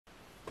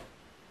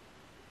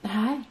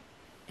Hi,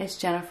 it's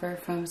Jennifer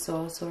from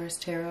Soul Source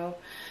Tarot,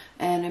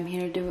 and I'm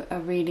here to do a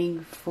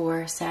reading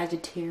for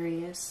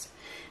Sagittarius.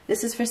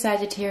 This is for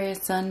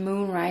Sagittarius, Sun,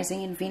 Moon,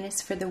 Rising, and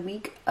Venus for the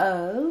week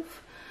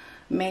of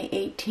May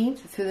 18th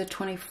through the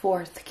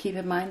 24th. Keep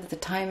in mind that the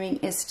timing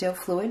is still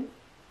fluid.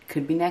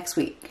 Could be next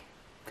week,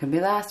 could be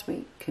last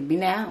week, could be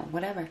now,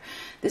 whatever.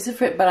 This is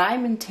for, but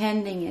I'm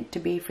intending it to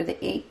be for the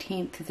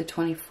 18th to the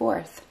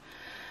 24th.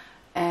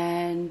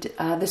 And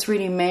this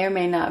reading may or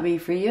may not be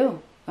for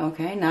you.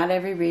 Okay, not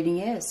every reading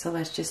is, so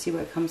let's just see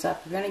what comes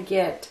up. We're going to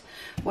get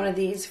one of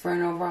these for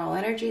an overall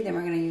energy, then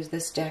we're going to use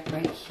this deck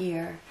right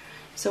here.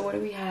 So what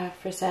do we have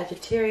for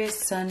Sagittarius,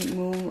 Sun,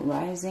 Moon,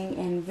 Rising,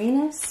 and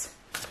Venus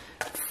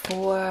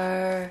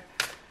for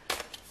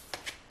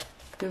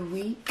the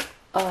week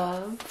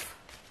of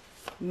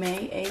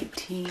May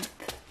 18th?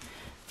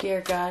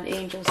 Dear God,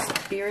 angels,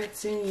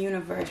 spirits, and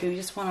universe. We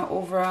just want an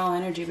overall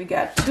energy. We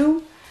got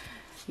two.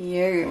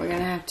 Yeah, we're going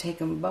to have to take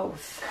them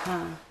both,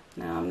 huh?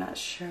 No, I'm not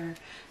sure.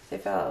 They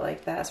felt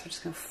like that, so we're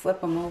just going to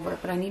flip them over.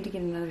 But I need to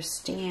get another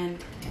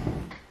stand.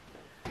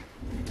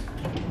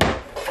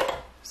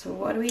 So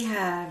what do we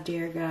have,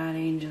 dear God,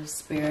 angels,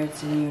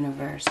 spirits, and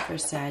universe for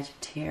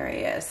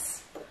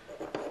Sagittarius?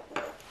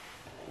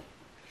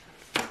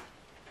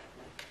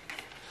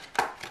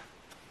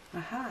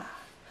 Aha.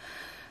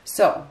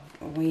 So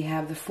we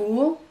have the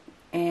Fool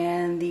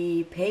and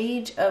the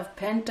Page of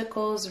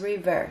Pentacles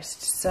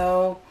reversed.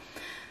 So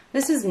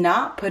this is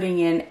not putting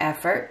in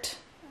effort,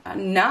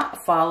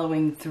 not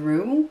following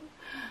through,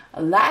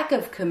 a lack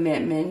of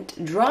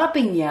commitment,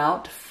 dropping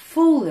out,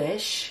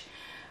 foolish,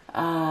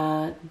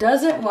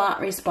 doesn't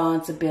want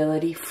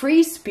responsibility,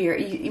 free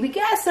spirit. We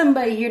got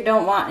somebody here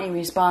don't want any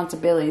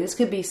responsibility. This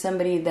could be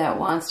somebody that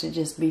wants to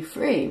just be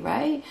free,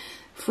 right?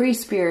 Free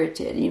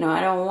spirited. You know,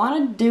 I don't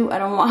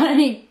want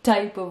any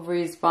type of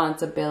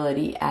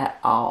responsibility at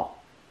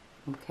all.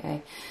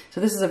 Okay. So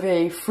this is a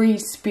very free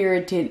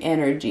spirited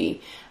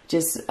energy.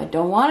 I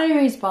don't want any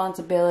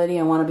responsibility.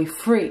 I want to be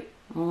free.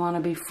 I want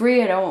to be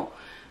free. I don't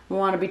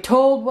want to be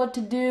told what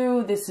to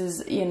do. This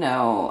is, you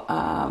know,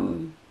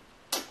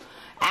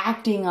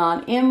 acting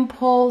on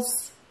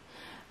impulse,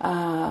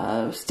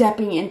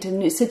 stepping into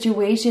new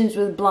situations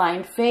with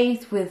blind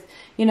faith, with,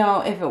 you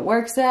know, if it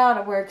works out,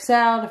 it works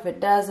out. If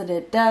it doesn't,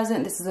 it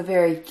doesn't. This is a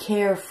very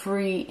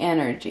carefree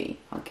energy,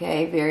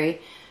 okay?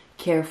 Very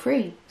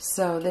carefree.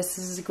 So this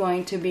is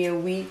going to be a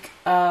week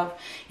of,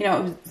 you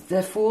know,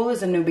 the Fool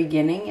is a new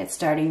beginning. It's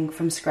starting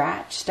from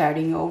scratch,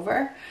 starting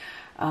over,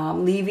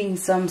 leaving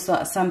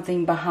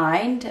something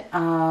behind,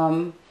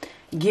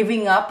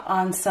 giving up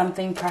on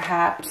something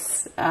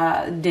perhaps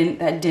that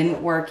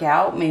didn't work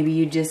out. Maybe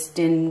you just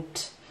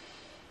didn't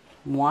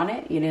want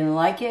it, you didn't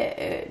like it,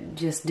 it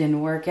just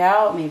didn't work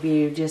out. Maybe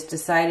you just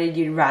decided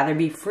you'd rather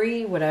be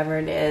free, whatever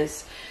it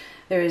is.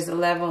 There is a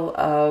level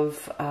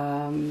of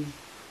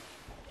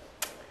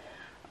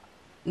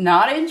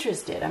not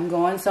interested. I'm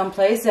going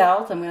someplace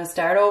else. I'm going to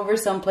start over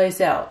someplace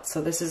else.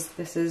 So this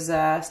is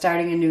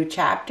starting a new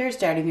chapter,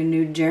 starting a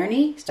new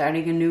journey,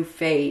 starting a new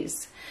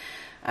phase.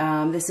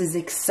 This is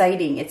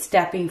exciting. It's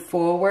stepping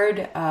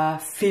forward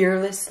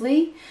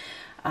fearlessly,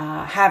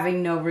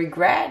 having no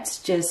regrets,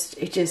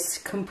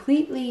 just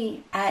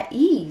completely at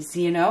ease.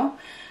 You know,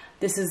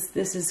 this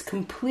is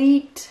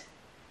complete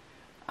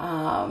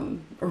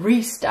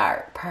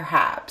restart.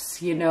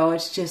 Perhaps, you know,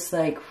 it's just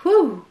like,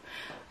 whew.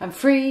 I'm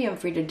free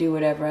to do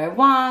whatever I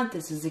want.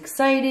 This is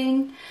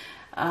exciting.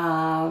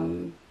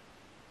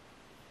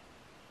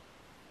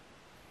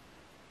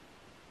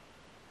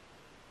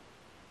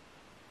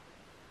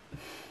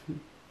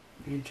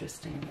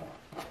 Interesting.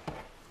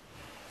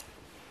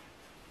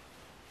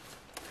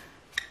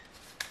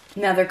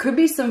 Now there could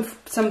be some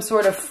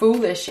sort of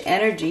foolish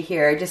energy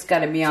here. I just got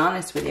to be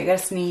honest with you. I got a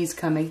sneeze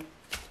coming.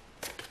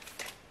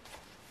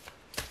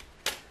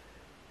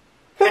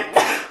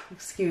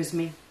 Excuse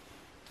me.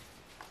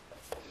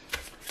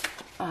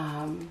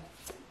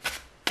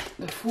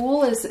 The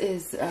Fool is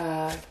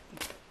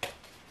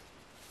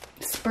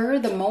spur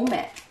the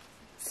moment.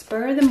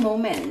 Spur the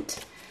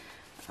moment.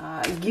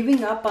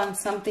 Giving up on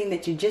something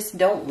that you just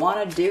don't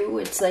want to do.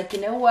 It's like,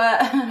 you know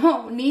what? I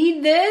don't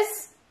need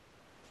this.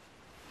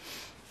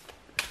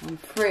 I'm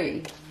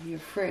free. You're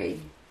free.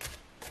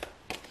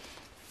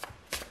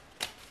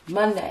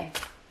 Monday.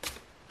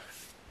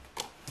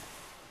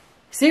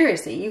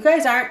 Seriously, you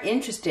guys aren't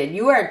interested.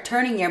 You are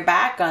turning your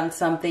back on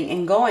something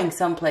and going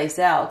someplace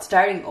else.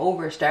 Starting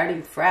over,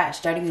 starting fresh,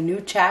 starting a new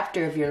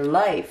chapter of your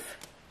life.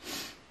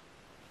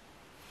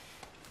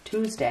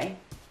 Tuesday.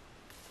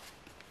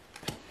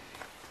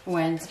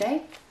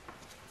 Wednesday.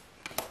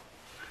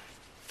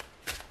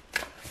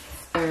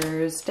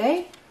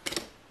 Thursday.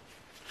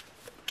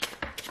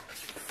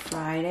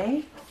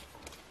 Friday.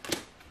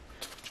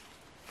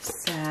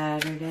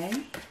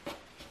 Saturday.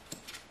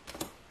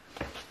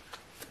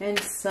 And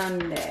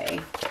Sunday.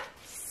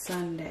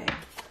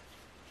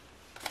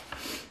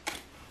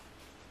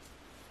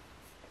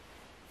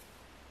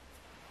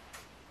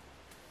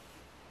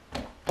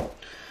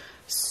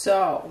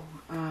 So,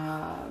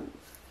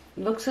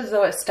 looks as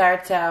though it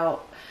starts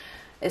out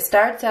It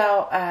starts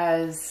out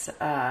as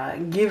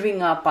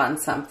giving up on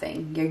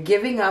something. You're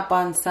giving up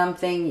on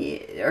something,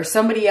 or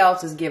somebody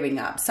else is giving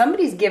up.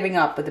 Somebody's giving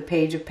up with the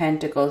Page of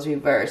Pentacles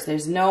reversed.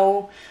 There's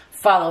no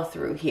follow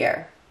through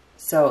here.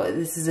 So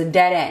this is a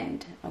dead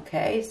end,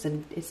 okay?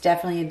 So it's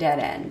definitely a dead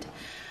end.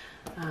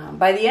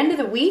 By the end of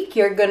the week,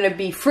 you're going to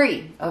be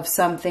free of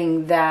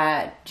something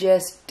that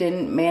just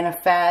didn't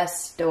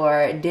manifest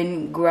or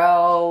didn't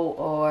grow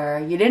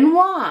or you didn't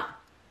want.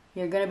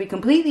 You're going to be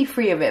completely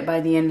free of it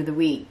by the end of the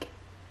week.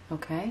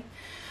 Okay?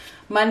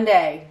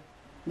 Monday,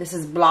 this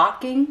is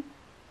blocking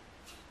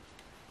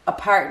a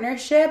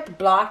partnership,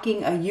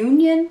 blocking a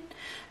union,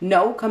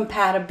 no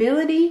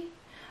compatibility.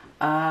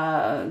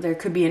 There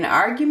could be an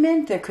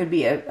argument, there could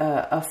be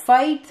a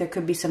fight, there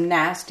could be some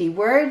nasty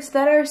words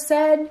that are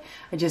said.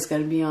 I just got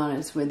to be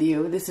honest with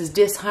you. This is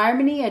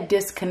disharmony, a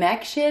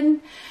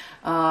disconnection,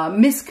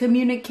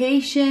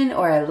 miscommunication,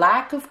 or a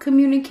lack of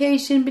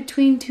communication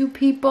between two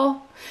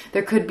people.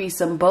 There could be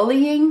some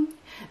bullying.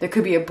 There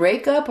could be a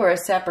breakup or a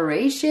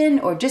separation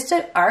or just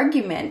an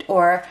argument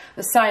or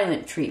a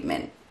silent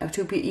treatment of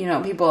two people. You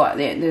know,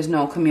 there's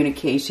no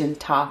communication,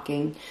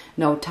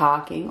 no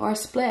talking, or a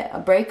split, a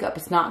breakup.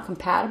 It's not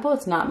compatible.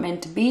 It's not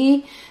meant to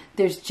be.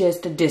 There's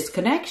just a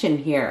disconnection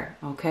here.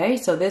 Okay,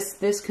 so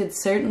this could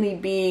certainly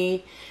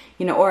be,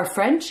 you know, or a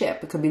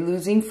friendship. It could be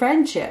losing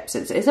friendships.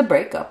 It's a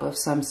breakup of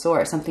some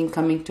sort. Something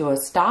coming to a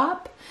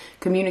stop.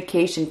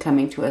 Communication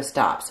coming to a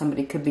stop.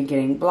 Somebody could be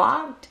getting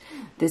blocked.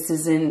 This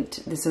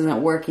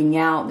isn't working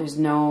out. There's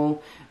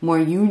no more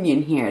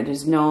union here.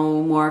 There's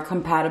no more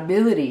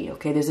compatibility.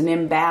 Okay, there's an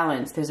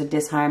imbalance. There's a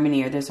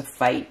disharmony, or there's a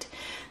fight.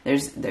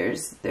 There's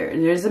a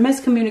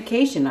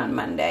miscommunication on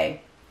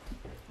Monday,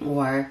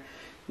 or,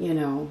 you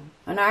know,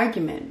 an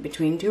argument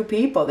between two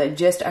people that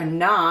just are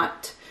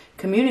not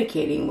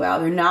communicating well.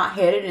 They're not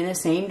headed in the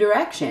same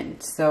direction.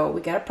 So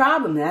we got a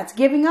problem. That's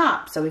giving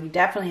up. So we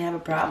definitely have a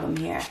problem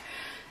here.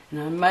 And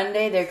on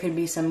Monday, there could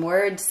be some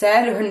words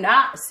said or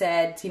not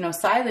said. You know,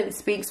 silence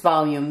speaks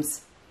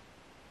volumes.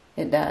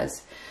 It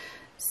does.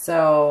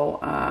 So,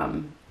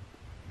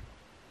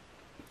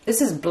 this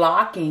is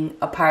blocking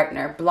a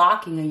partner,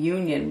 blocking a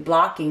union,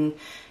 blocking,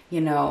 you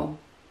know,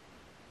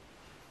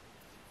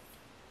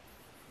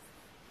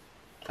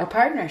 a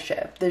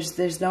partnership.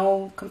 There's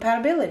no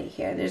compatibility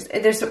here.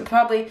 There's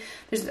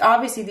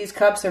obviously these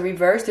cups are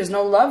reversed. There's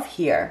no love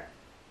here.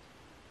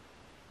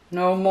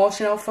 No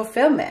emotional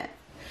fulfillment.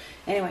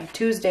 Anyway,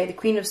 Tuesday, the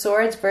Queen of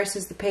Swords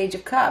versus the Page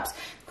of Cups.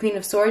 The Queen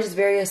of Swords is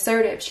very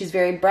assertive. She's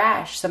very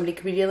brash. Somebody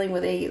could be dealing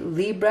with a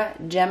Libra,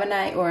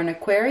 Gemini, or an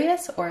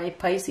Aquarius, or a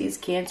Pisces,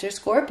 Cancer,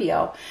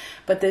 Scorpio.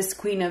 But this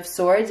Queen of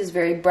Swords is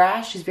very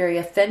brash. She's very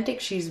authentic.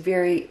 She's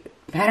very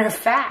matter of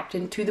fact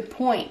and to the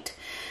point.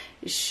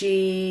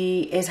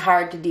 She is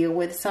hard to deal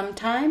with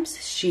sometimes.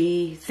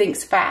 She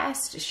thinks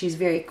fast. She's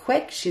very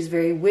quick. She's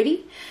very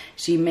witty.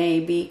 She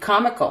may be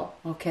comical.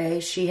 Okay,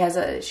 she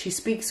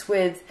speaks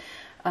with.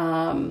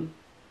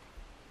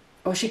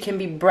 Or she can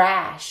be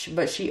brash,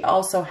 but she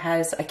also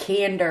has a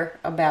candor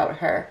about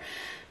her.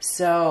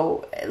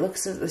 So it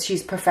looks as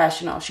she's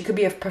professional. She could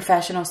be a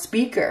professional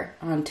speaker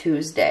on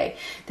Tuesday.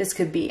 This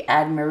could be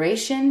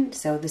admiration.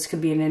 So this could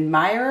be an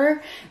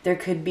admirer. There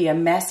could be a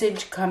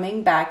message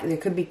coming back. There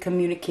could be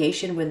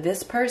communication with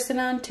this person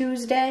on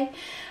Tuesday.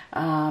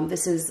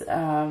 This is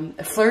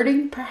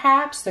flirting,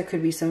 perhaps. There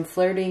could be some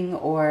flirting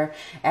or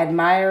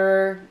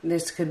admirer.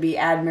 This could be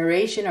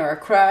admiration or a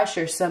crush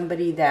or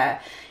somebody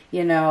that,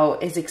 you know,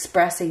 is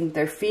expressing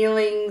their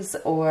feelings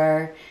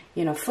or,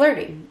 you know,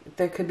 flirting.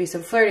 There could be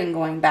some flirting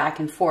going back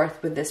and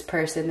forth with this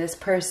person. This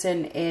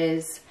person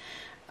is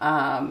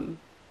probably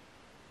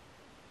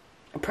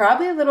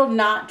a little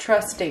not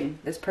trusting.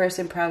 This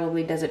person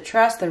probably doesn't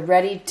trust. They're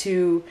ready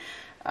to...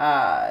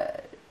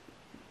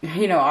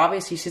 you know,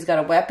 obviously she's got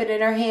a weapon in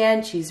her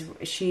hand. She's,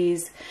 you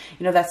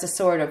know, that's the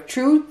sword of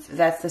truth.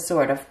 That's the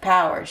sword of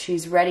power.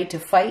 She's ready to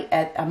fight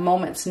at a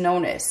moment's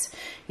notice.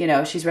 You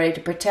know, she's ready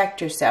to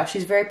protect herself.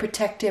 She's very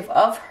protective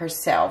of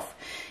herself.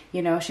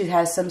 You know, she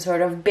has some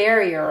sort of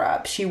barrier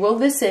up. She will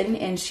listen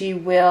and she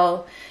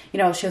will, you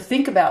know, she'll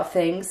think about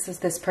things, as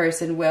this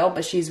person will,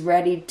 but she's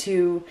ready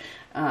to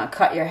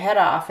cut your head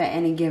off at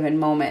any given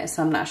moment.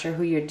 So I'm not sure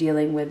who you're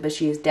dealing with, but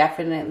she is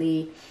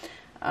definitely...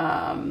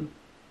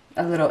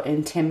 a little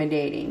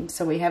intimidating.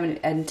 So we have an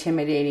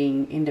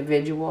intimidating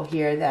individual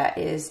here that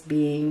is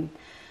being,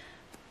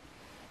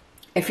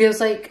 it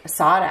feels like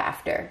sought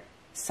after.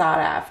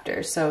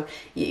 So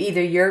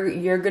either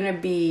you're going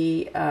to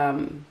be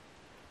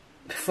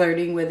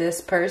flirting with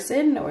this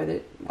person, or well,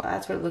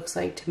 that's what it looks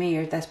like to me,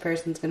 or this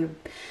person's going to,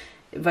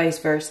 vice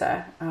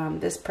versa.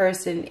 This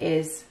person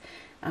is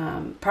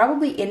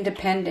probably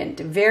independent,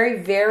 very,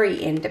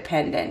 very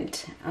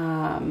independent.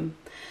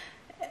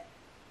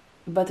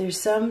 But there's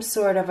some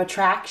sort of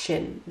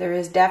attraction. There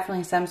is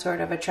definitely some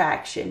sort of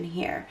attraction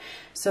here.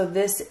 So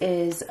this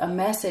is a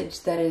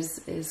message that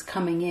is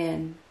coming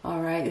in. All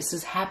right. This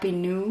is happy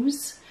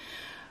news.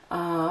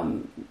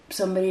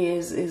 Somebody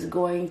is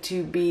going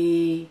to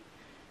be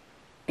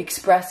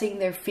expressing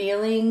their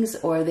feelings,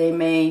 or they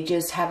may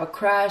just have a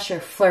crush or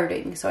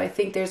flirting. So I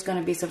think there's going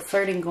to be some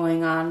flirting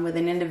going on with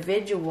an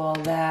individual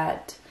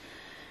that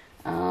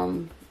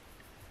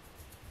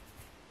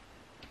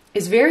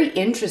is very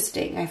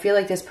interesting. I feel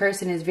like this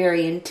person is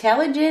very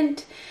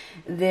intelligent.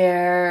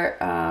 They're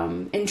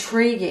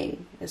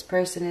intriguing. This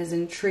person is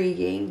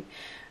intriguing.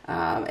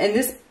 And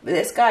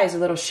this guy is a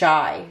little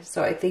shy.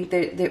 So I think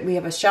that we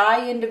have a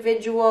shy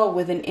individual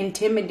with an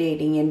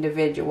intimidating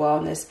individual.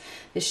 And this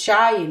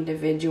shy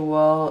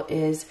individual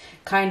is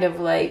kind of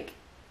like,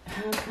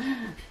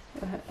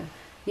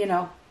 you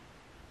know,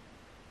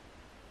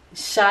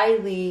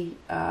 shyly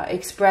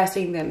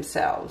expressing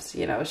themselves.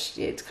 You know,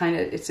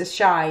 it's a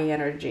shy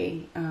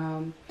energy.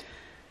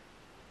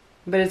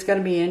 But it's going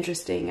to be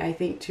interesting. I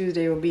think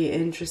Tuesday will be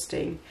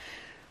interesting.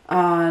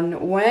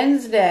 On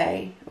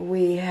Wednesday,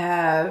 we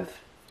have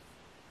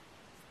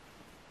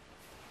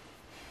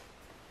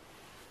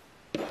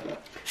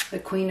the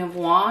Queen of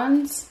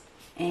Wands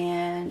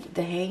and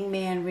the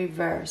Hangman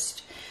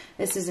reversed.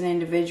 This is an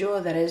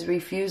individual that is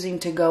refusing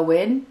to go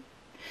in,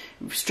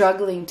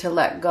 struggling to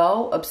let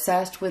go,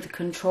 obsessed with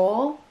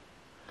control,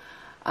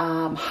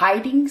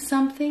 hiding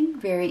something,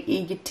 very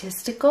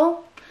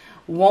egotistical,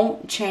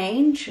 won't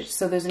change.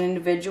 So there's an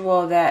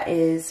individual that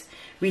is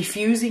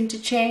refusing to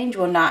change,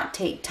 will not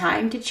take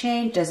time to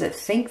change, doesn't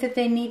think that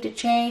they need to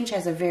change,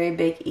 has a very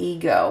big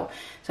ego.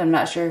 So I'm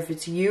not sure if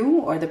it's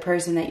you or the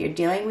person that you're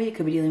dealing with. You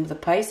could be dealing with a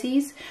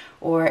Pisces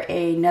or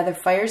another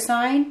fire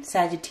sign,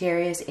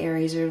 Sagittarius,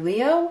 Aries, or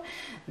Leo.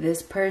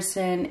 This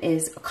person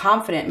is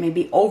confident,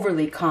 maybe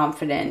overly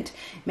confident,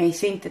 may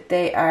think that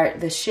they are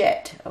the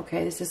shit.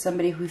 Okay, this is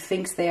somebody who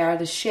thinks they are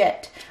the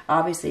shit.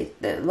 Obviously,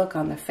 the look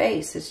on the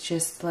face is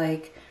just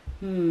like,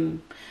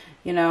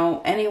 you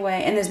know,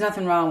 anyway, and there's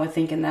nothing wrong with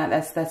thinking that.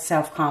 That's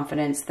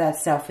self-confidence,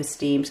 that's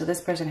self-esteem. So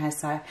this person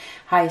has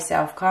high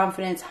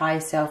self-confidence, high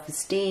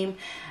self-esteem,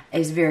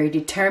 is very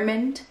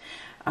determined,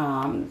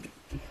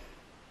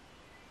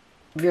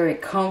 very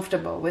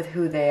comfortable with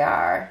who they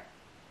are,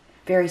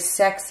 very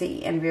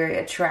sexy and very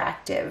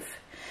attractive.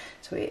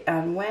 So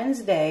on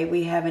Wednesday,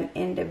 we have an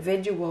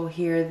individual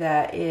here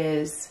that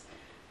is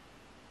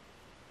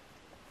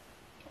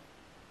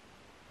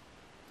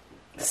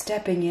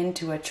stepping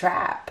into a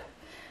trap.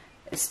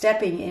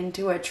 Stepping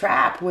into a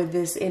trap with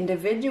this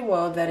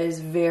individual that is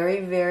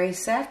very, very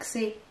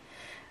sexy.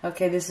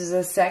 Okay, this is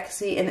a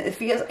sexy, and it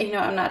feels, you know,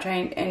 I'm not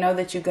trying, I know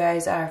that you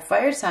guys are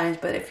fire signs,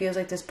 but it feels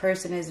like this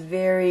person is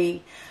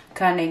very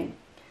cunning.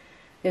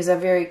 There's a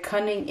very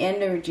cunning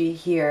energy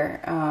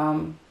here.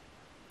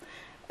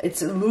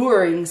 It's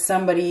luring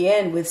somebody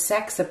in with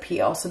sex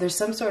appeal. So there's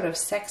some sort of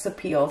sex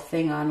appeal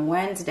thing on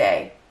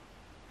Wednesday.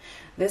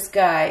 This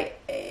guy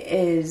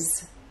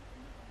is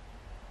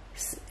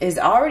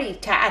already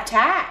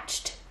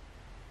attached.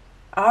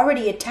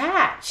 Already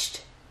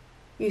attached.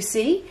 You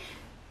see?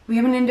 We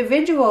have an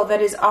individual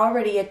that is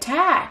already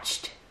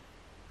attached.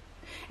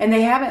 And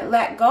they haven't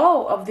let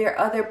go of their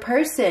other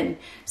person.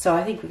 So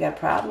I think we got a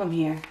problem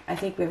here. I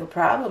think we have a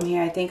problem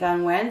here. I think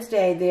on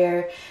Wednesday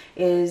there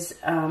is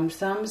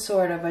some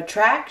sort of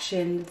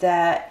attraction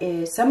that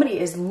is, somebody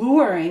is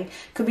luring,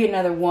 could be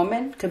another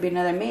woman, could be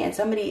another man.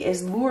 Somebody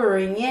is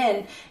luring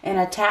in an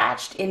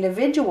attached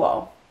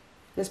individual.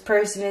 This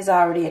person is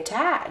already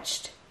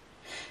attached.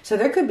 So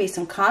there could be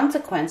some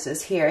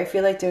consequences here. I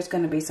feel like there's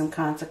going to be some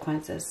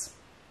consequences.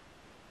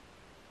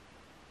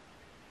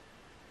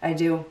 I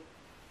do.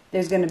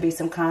 There's going to be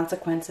some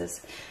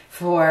consequences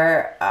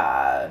for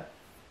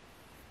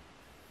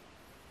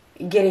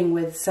getting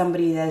with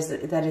somebody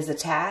that is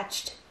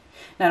attached.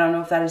 And I don't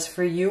know if that is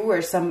for you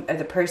or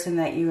the person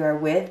that you are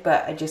with,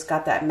 but I just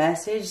got that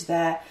message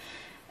that,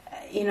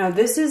 you know,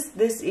 this.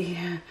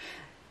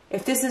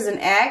 If this is an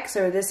ex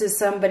or this is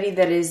somebody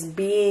that is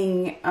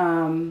being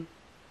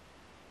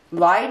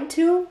lied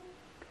to,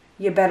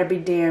 you better be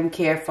damn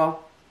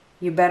careful.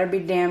 You better be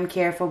damn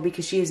careful,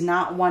 because she is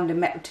not one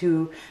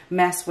to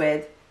mess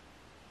with.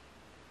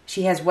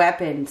 She has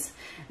weapons.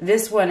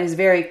 This one is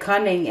very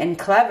cunning and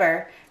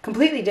clever.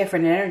 Completely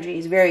different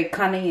energies. Very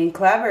cunning and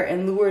clever,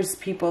 and lures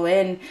people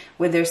in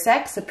with their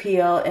sex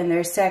appeal and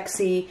their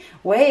sexy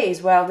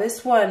ways, while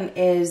this one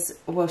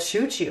will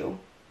shoot you.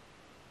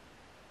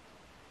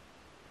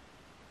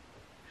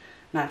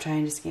 Not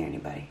trying to scare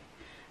anybody,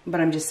 but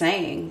I'm just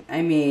saying,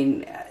 I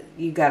mean,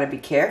 you got to be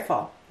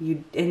careful.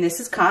 And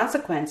this is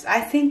consequence. I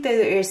think that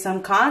there is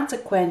some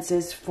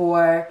consequences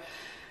for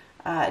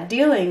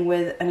dealing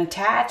with an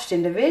attached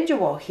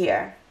individual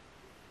here.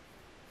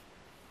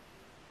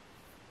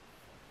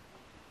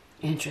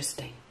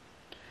 Interesting.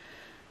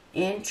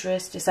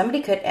 Interesting.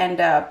 Somebody could end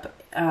up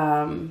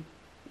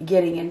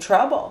getting in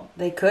trouble.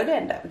 They could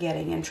end up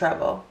getting in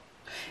trouble.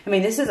 I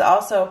mean, this is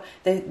also,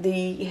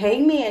 the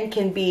hangman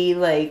can be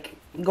like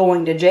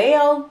going to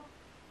jail.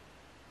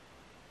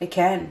 It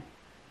can.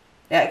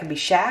 Yeah, it could be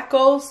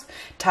shackles,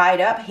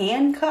 tied up,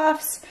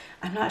 handcuffs.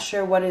 I'm not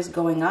sure what is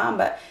going on,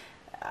 but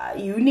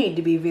you need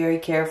to be very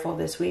careful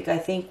this week. I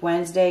think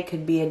Wednesday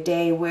could be a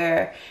day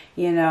where,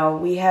 you know,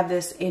 we have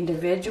this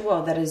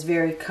individual that is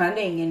very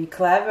cunning and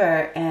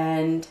clever,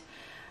 and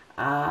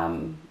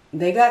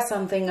They got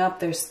something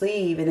up their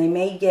sleeve, and they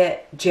may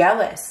get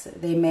jealous.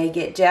 They may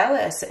get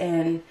jealous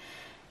and,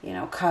 you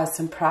know, cause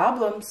some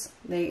problems.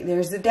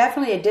 There's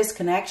definitely a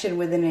disconnection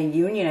within a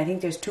union. I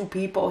think there's two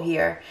people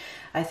here.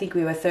 I think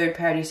we have a third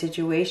party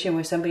situation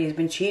where somebody has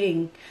been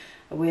cheating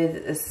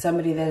with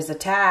somebody that is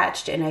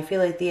attached, and I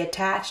feel like the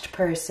attached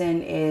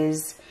person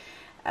is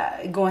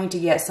going to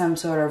get some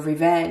sort of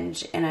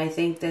revenge. And I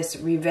think this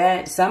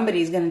revenge,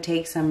 somebody's going to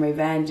take some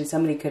revenge, and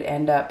somebody could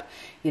end up,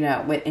 you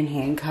know, in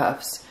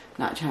handcuffs.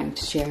 Not trying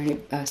to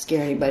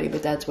scare anybody,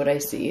 but that's what I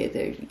see.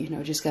 They're, you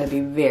know, just got to be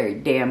very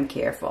damn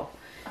careful.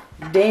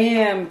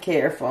 Damn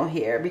careful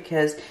here,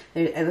 because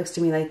it looks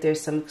to me like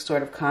there's some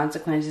sort of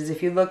consequences.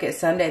 If you look at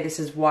Sunday, this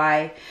is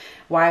why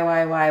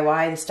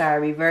the star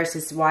reverse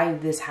is why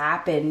this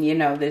happened. You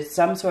know, there's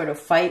some sort of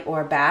fight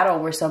or battle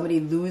where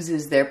somebody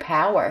loses their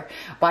power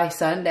by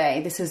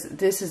Sunday. This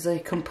is a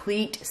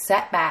complete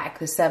setback.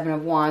 The Seven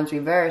of Wands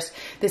reverse.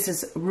 This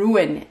is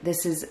ruin.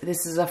 This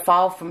is a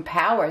fall from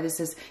power.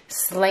 This is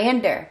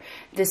slander.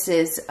 This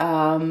is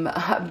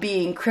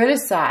being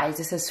criticized.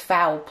 This is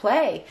foul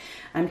play.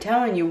 I'm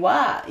telling you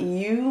what,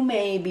 you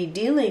may be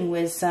dealing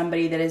with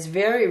somebody that is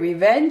very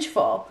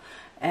revengeful.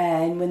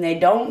 And when they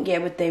don't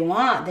get what they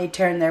want, they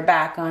turn their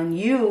back on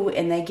you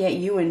and they get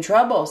you in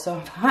trouble. So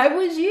if I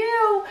was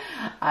you,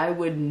 I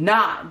would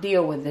not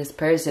deal with this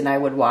person. I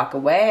would walk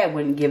away. I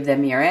wouldn't give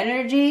them your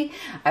energy.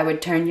 I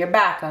would turn your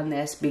back on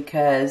this,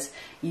 because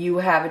you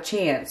have a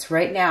chance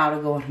right now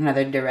to go in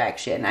another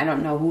direction. I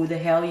don't know who the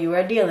hell you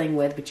are dealing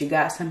with, but you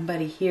got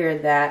somebody here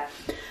that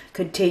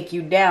could take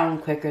you down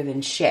quicker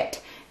than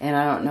shit. And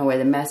I don't know where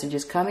the message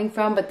is coming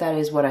from, but that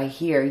is what I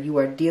hear. You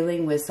are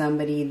dealing with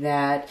somebody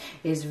that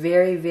is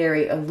very,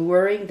 very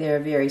alluring. They're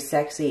very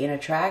sexy and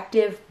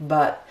attractive,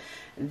 but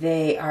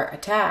they are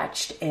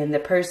attached. And the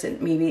person,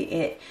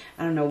 maybe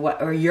I don't know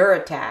what, or you're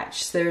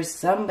attached. There's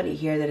somebody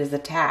here that is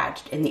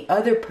attached. And the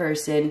other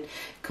person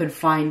could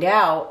find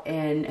out,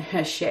 and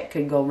shit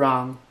could go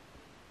wrong.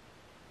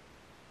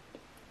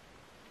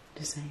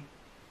 Just saying.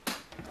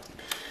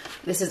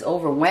 This is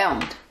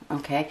overwhelmed.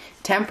 Okay,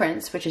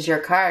 Temperance, which is your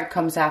card,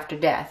 comes after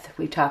death.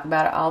 We talk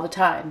about it all the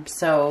time.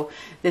 So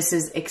this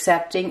is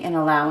accepting and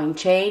allowing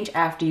change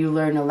after you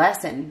learn a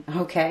lesson.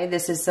 Okay,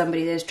 this is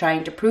somebody that's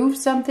trying to prove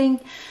something,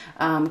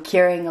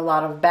 carrying a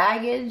lot of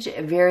baggage,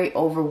 very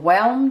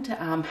overwhelmed,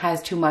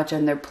 has too much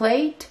on their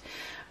plate.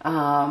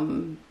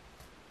 You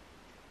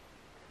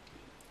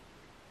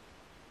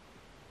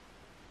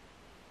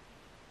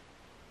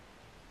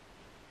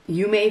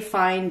may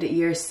find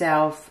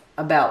yourself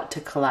about to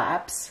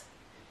collapse.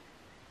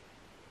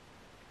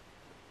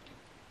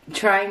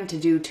 Trying to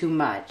do too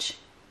much.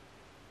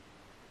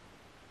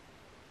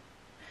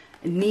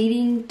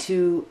 Needing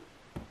to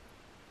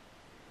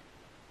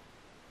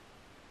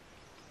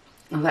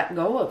let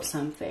go of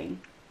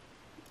something.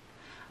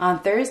 On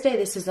Thursday,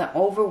 this is an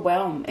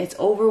overwhelm. It's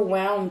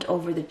overwhelmed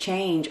over the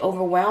change.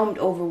 Overwhelmed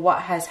over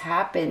what has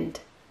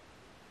happened.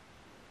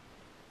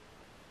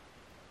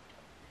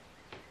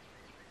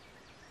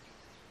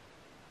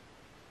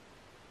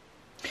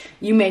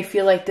 You may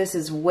feel like this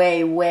is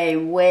way, way,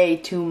 way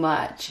too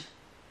much.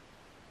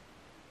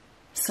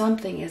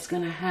 Something is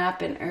going to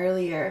happen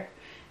earlier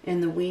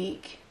in the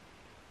week.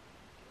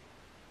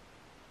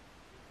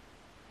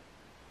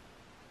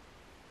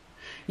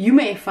 You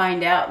may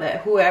find out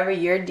that whoever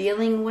you're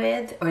dealing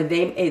with, or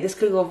this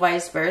could go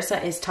vice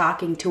versa, is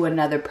talking to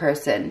another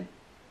person.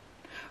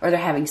 Or they're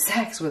having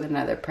sex with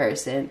another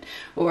person.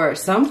 Or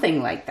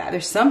something like that.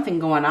 There's something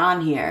going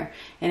on here,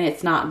 and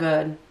it's not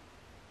good.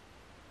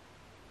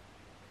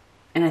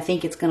 And I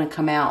think it's going to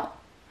come out.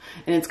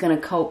 And it's going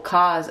to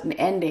cause an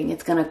ending.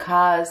 It's going to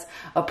cause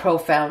a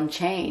profound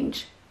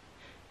change.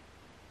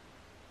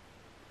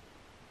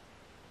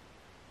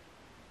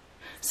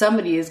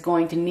 Somebody is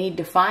going to need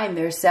to find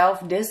their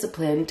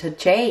self-discipline to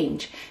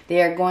change.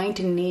 They are going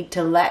to need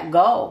to let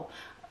go.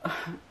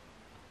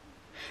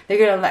 They're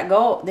going to let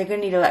go. They're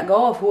going to need to let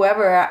go of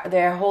whoever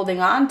they're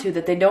holding on to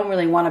that they don't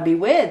really want to be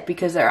with,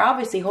 because they're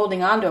obviously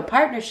holding on to a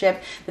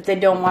partnership that they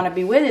don't want to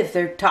be with if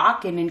they're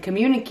talking and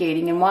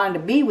communicating and wanting to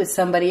be with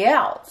somebody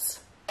else.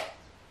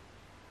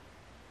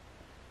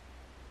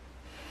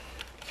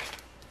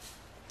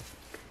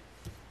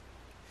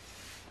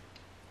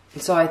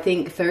 So I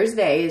think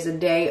Thursday is a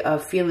day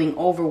of feeling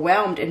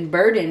overwhelmed and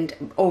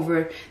burdened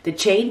over the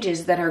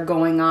changes that are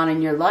going on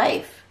in your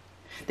life.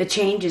 The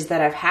changes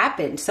that have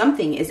happened.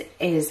 Something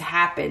is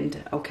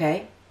happened,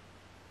 okay?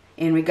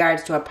 In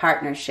regards to a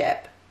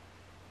partnership.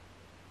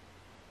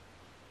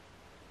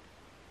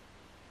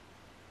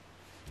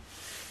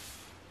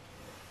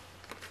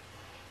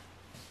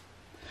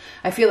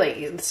 I feel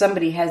like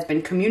somebody has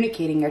been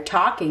communicating or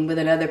talking with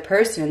another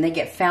person and they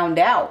get found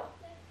out.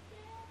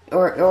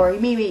 Or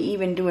maybe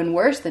even doing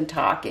worse than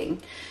talking,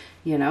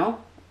 you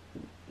know,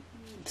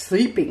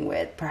 sleeping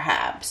with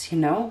perhaps, you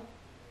know,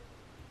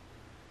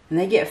 and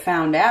they get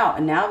found out,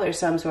 and now there's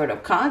some sort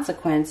of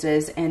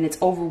consequences, and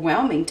it's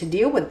overwhelming to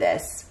deal with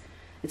this.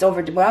 It's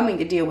overwhelming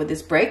to deal with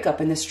this breakup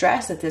and the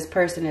stress that this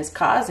person is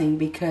causing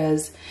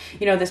because,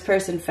 you know, this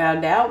person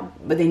found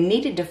out, but they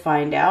needed to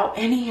find out.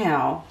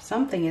 Anyhow,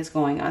 something is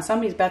going on.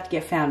 Somebody's about to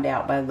get found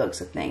out by the looks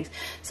of things.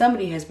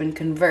 Somebody has been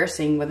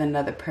conversing with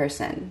another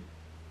person.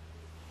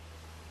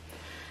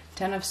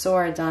 Ten of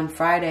Swords on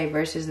Friday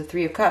versus the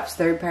Three of Cups.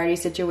 Third party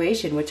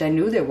situation, which I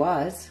knew there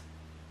was.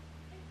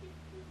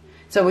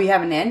 So we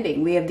have an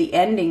ending. We have the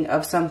ending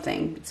of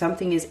something.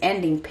 Something is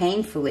ending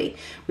painfully.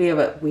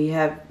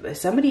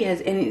 Somebody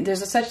has, and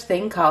there's a such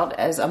thing called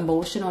as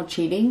emotional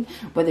cheating,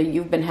 whether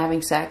you've been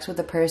having sex with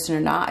a person or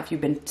not. If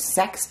you've been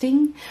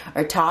sexting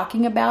or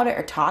talking about it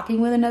or talking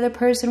with another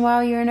person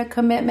while you're in a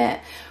commitment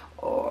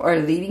or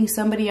leading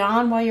somebody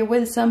on while you're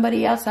with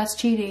somebody else, that's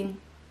cheating.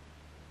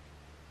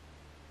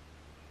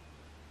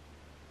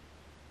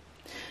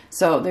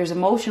 So there's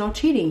emotional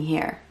cheating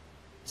here.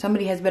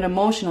 Somebody has been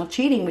emotional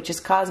cheating, which is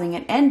causing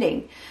an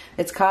ending.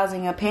 It's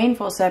causing a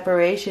painful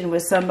separation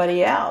with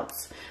somebody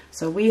else.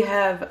 So we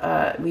have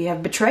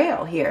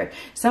betrayal here.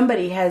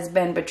 Somebody has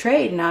been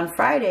betrayed, and on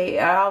Friday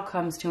it all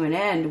comes to an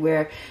end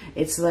where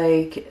it's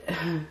like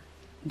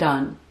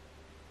done.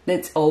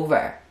 It's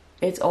over.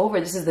 It's over.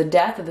 This is the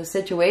death of the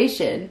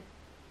situation.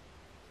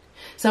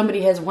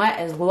 Somebody has went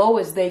as low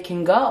as they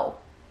can go.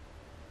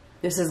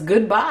 This is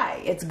goodbye.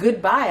 It's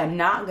goodbye. I'm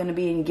not going to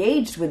be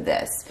engaged with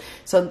this.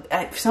 So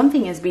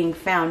something is being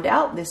found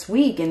out this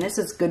week, and this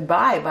is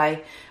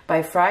goodbye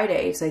by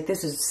Friday. It's like,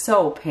 this is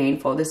so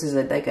painful. This is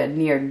like a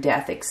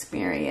near-death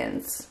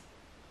experience.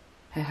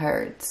 It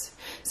hurts.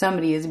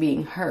 Somebody is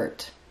being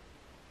hurt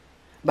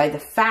by the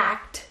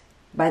fact,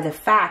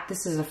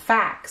 this is a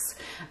facts,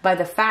 by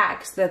the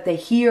facts that they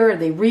hear or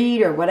they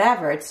read or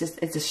whatever. It's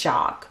a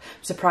shock.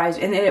 Surprise.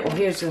 And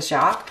here's the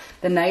shock.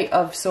 The Knight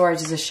of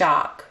Swords is a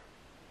shock.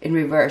 In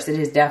reverse, it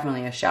is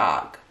definitely a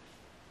shock.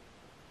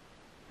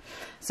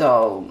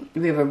 So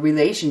we have a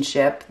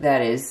relationship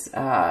that is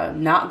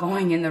not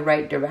going in the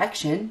right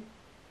direction.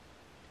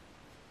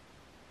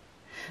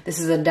 This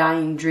is a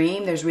dying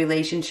dream. There's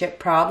relationship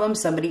problems.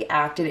 Somebody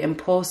acted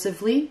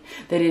impulsively.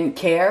 They didn't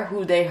care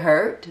who they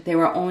hurt. They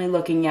were only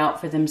looking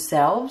out for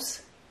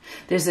themselves.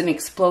 There's an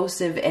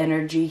explosive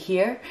energy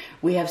here.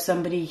 We have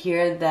somebody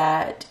here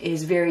that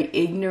is very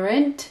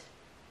ignorant.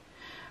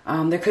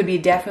 There could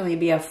definitely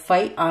be a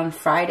fight on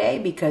Friday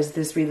because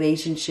this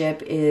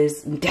relationship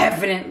is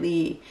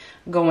definitely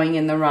going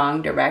in the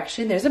wrong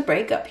direction. There's a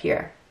breakup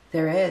here.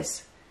 There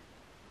is.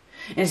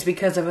 And it's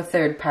because of a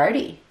third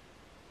party.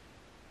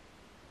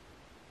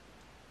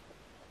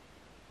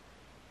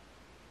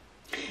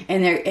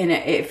 And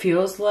it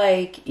feels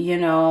like, you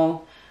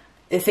know,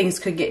 things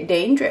could get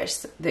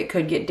dangerous. That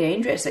could get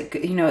dangerous.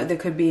 You know, there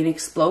could be an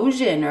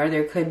explosion, or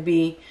there could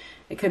be...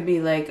 It could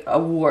be like a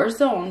war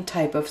zone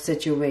type of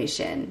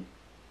situation.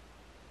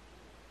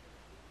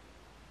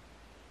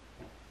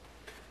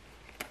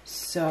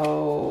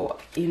 So,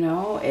 you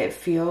know, it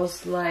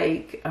feels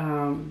like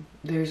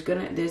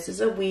this is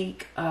a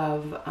week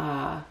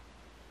of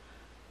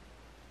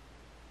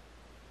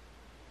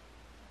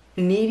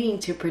needing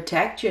to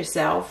protect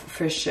yourself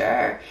for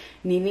sure.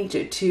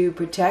 Needing to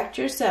protect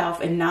yourself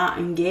and not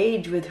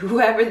engage with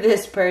whoever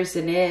this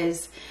person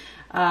is.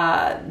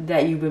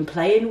 That you've been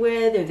playing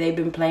with, or they've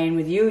been playing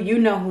with you. You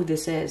know who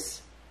this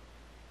is.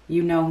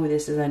 You know who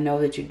this is. I know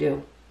that you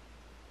do.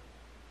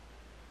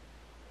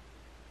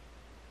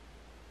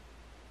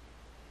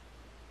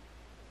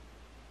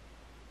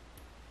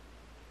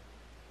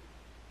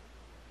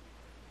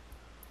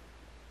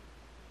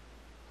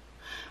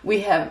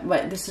 We have,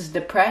 this is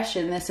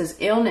depression, this is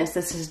illness,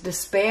 this is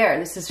despair,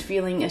 this is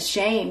feeling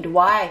ashamed.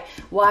 Why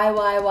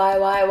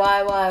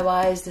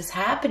is this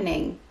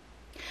happening?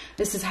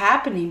 This is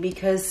happening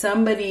because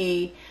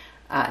somebody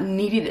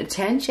needed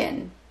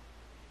attention.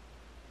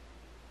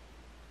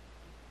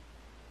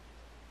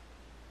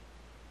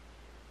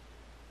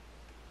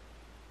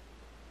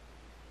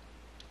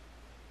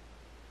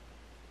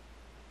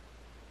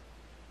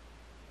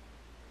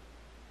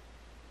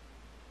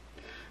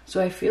 So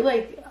I feel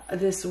like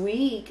this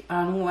week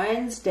on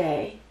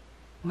Wednesday's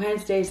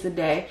the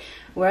day,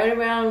 right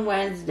around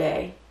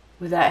Wednesday,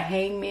 with that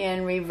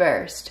Hangman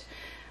reversed,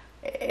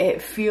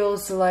 it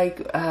feels like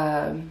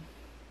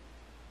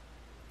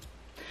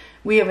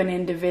we have an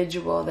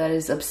individual that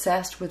is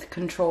obsessed with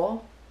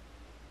control.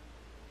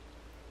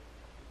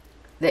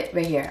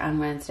 Right here on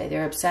Wednesday,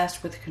 they're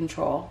obsessed with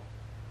control.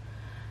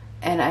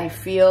 And I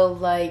feel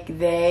like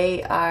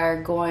they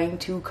are going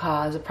to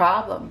cause a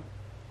problem.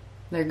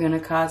 They're going to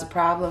cause a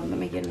problem. Let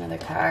me get another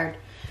card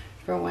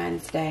for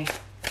Wednesday.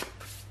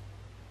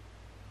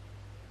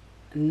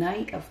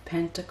 Knight of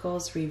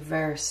Pentacles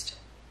reversed.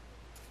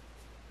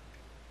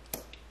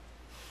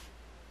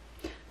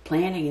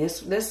 Planning.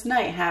 This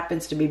knight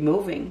happens to be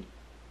moving.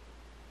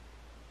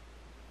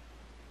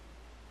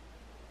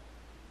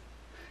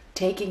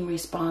 Taking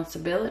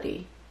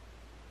responsibility.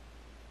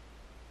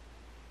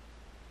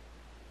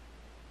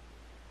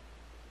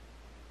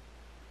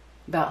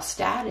 About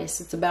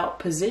status. It's about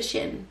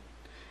position.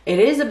 It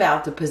is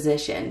about the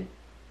position.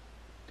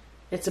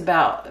 It's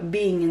about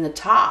being in the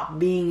top,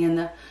 being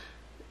in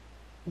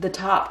the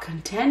top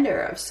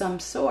contender of some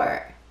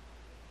sort.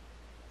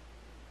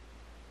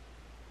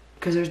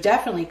 Because there's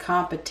definitely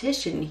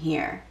competition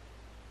here.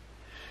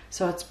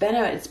 So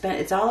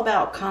it's all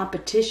about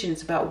competition.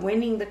 It's about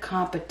winning the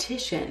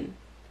competition.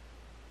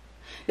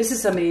 This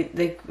is somebody,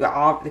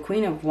 the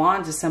Queen of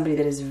Wands is somebody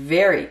that is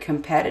very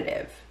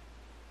competitive.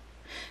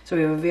 So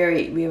we have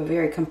a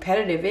very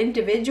competitive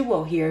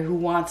individual here who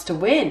wants to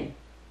win.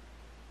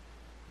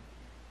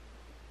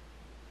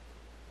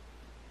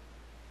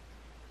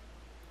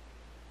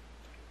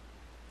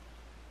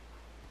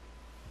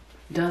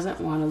 Doesn't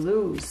want to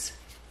lose.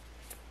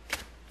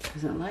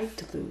 Doesn't like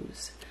to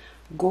lose.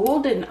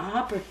 Golden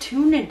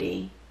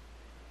opportunity.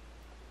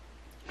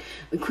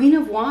 The Queen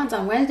of Wands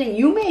on Wednesday,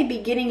 you may be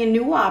getting a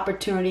new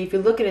opportunity. If you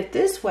look at it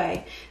this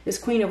way, this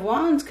Queen of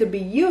Wands could be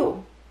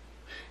you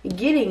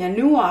getting a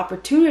new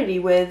opportunity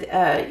with,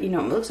 it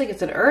looks like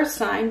it's an earth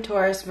sign,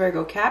 Taurus,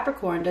 Virgo,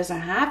 Capricorn.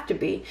 Doesn't have to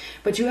be,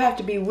 but you have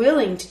to be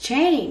willing to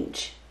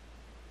change.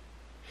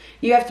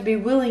 You have to be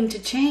willing to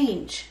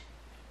change.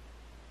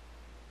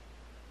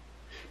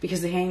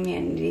 Because the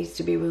Hangman needs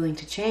to be willing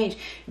to change.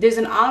 There's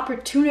an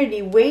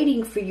opportunity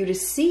waiting for you to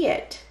see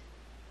it.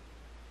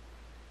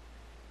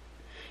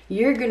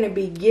 You're going to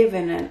be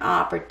given an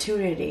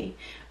opportunity.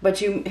 But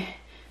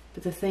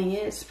the thing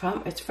is,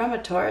 it's from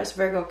a Taurus,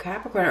 Virgo,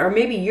 Capricorn. Or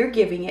maybe you're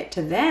giving it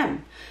to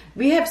them.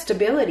 We have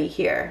stability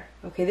here.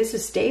 Okay, this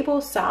is stable,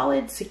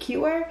 solid,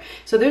 secure.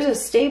 So there's a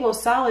stable,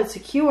 solid,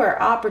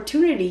 secure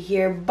opportunity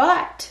here.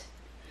 But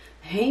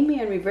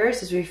Hangman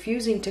reverse is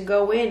refusing to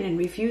go in and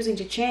refusing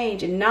to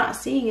change and not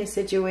seeing a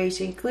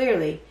situation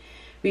clearly.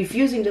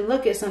 Refusing to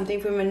look at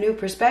something from a new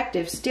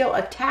perspective. Still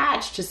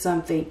attached to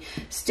something.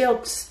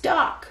 Still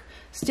stuck.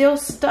 Still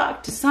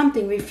stuck to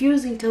something.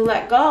 Refusing to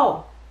let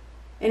go.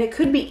 And it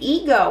could be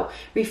ego.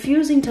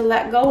 Refusing to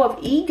let go of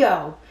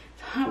ego.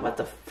 What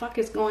the fuck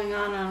is going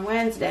on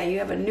Wednesday? You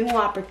have a new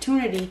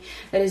opportunity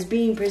that is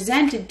being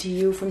presented to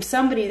you from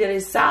somebody that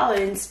is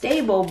solid and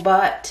stable,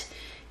 but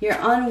you're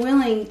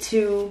unwilling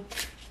to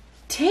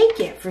take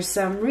it for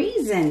some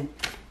reason.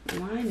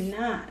 Why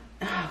not?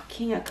 Oh,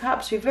 King of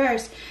Cups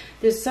reverse.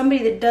 There's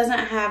somebody that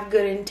doesn't have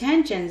good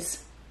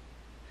intentions.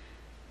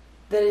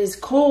 That is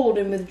cold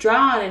and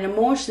withdrawn and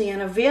emotionally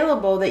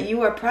unavailable that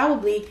you are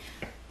probably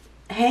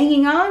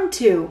hanging on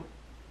to.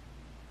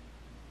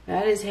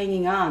 That is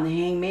hanging on,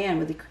 the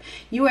Hangman.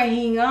 You are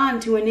hanging on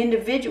to an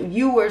individual.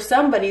 You or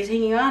somebody is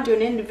hanging on to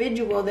an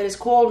individual that is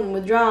cold and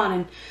withdrawn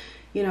and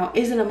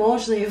isn't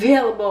emotionally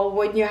available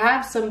when you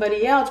have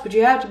somebody else, but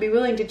you have to be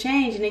willing to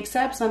change and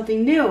accept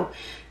something new.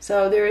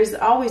 So there is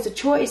always a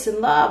choice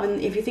in love,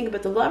 and if you think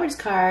about the Lover's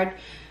card,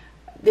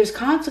 there's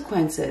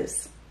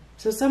consequences.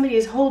 So somebody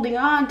is holding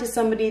on to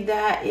somebody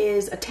that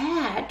is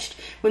attached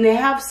when they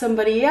have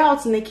somebody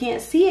else and they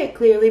can't see it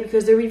clearly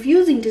because they're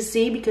refusing to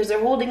see because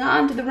they're holding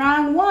on to the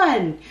wrong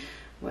one.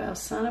 Well,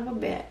 son of a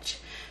bitch.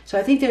 So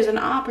I think there's an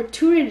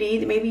opportunity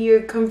that maybe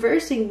you're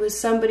conversing with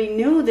somebody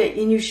new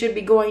and you should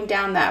be going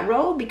down that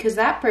road because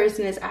that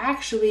person is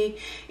actually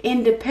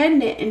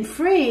independent and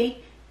free.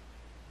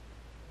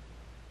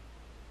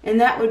 And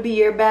that would be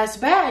your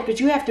best bet, but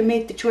you have to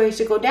make the choice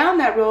to go down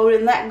that road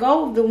and let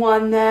go of the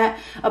one that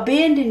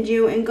abandoned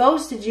you and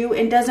ghosted you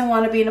and doesn't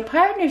want to be in a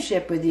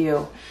partnership with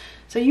you.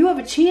 So you have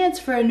a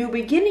chance for a new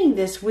beginning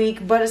this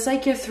week, but it's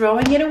like you're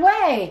throwing it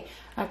away.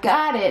 I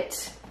got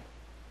it.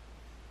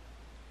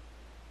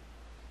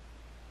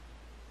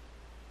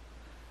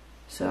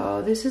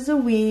 So this is a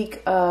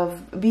week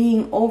of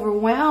being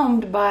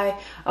overwhelmed by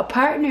a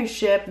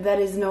partnership that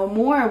is no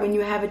more when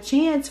you have a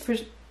chance for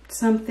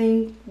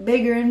something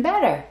bigger and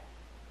better.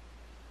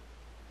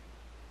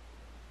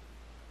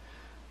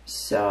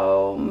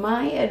 So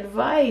my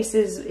advice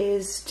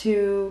is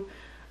to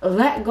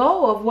let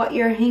go of what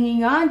you're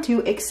hanging on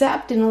to,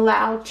 accept and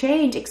allow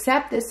change,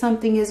 accept that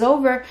something is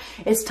over.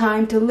 It's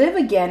time to live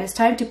again. It's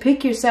time to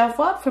pick yourself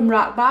up from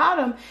rock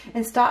bottom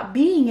and stop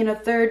being in a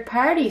third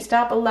party.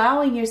 Stop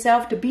allowing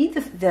yourself to be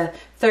the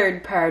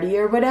third party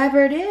or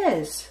whatever it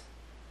is.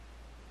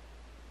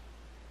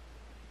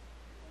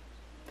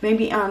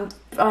 Maybe on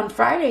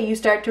Friday you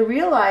start to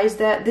realize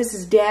that this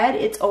is dead,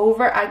 it's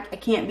over, I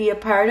can't be a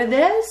part of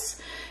this.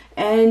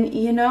 And,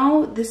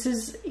 this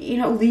is,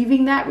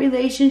 leaving that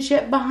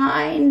relationship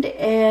behind.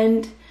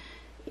 And,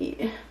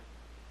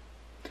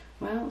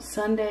 well,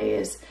 Sunday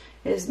is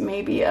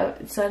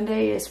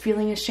Sunday is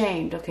feeling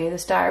ashamed, okay? The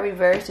Star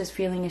reversed is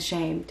feeling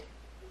ashamed.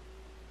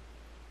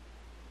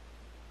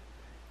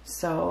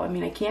 So,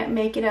 I can't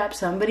make it up.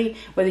 Somebody,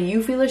 whether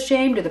you feel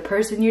ashamed or the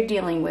person you're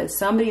dealing with,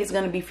 somebody is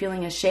going to be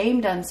feeling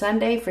ashamed on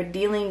Sunday for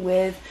dealing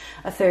with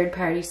a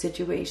third-party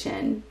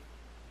situation.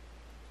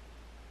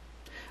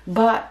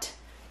 But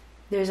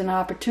there's an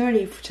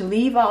opportunity to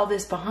leave all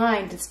this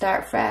behind and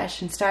start fresh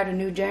and start a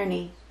new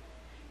journey,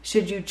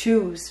 should you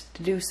choose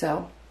to do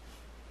so.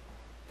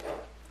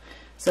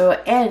 So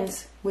it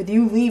ends with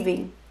you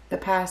leaving the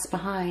past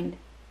behind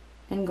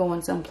and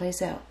going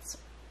someplace else.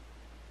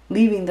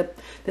 leaving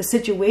the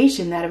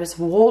situation that was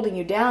holding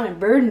you down and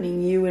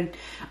burdening you and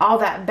all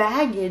that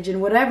baggage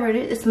and whatever it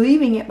is,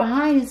 leaving it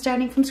behind and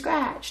starting from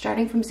scratch,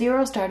 starting from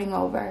zero, starting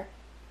over.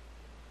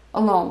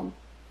 Alone.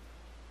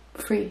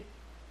 Free.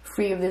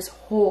 Free of this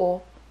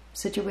whole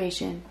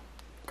situation.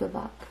 Good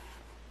luck.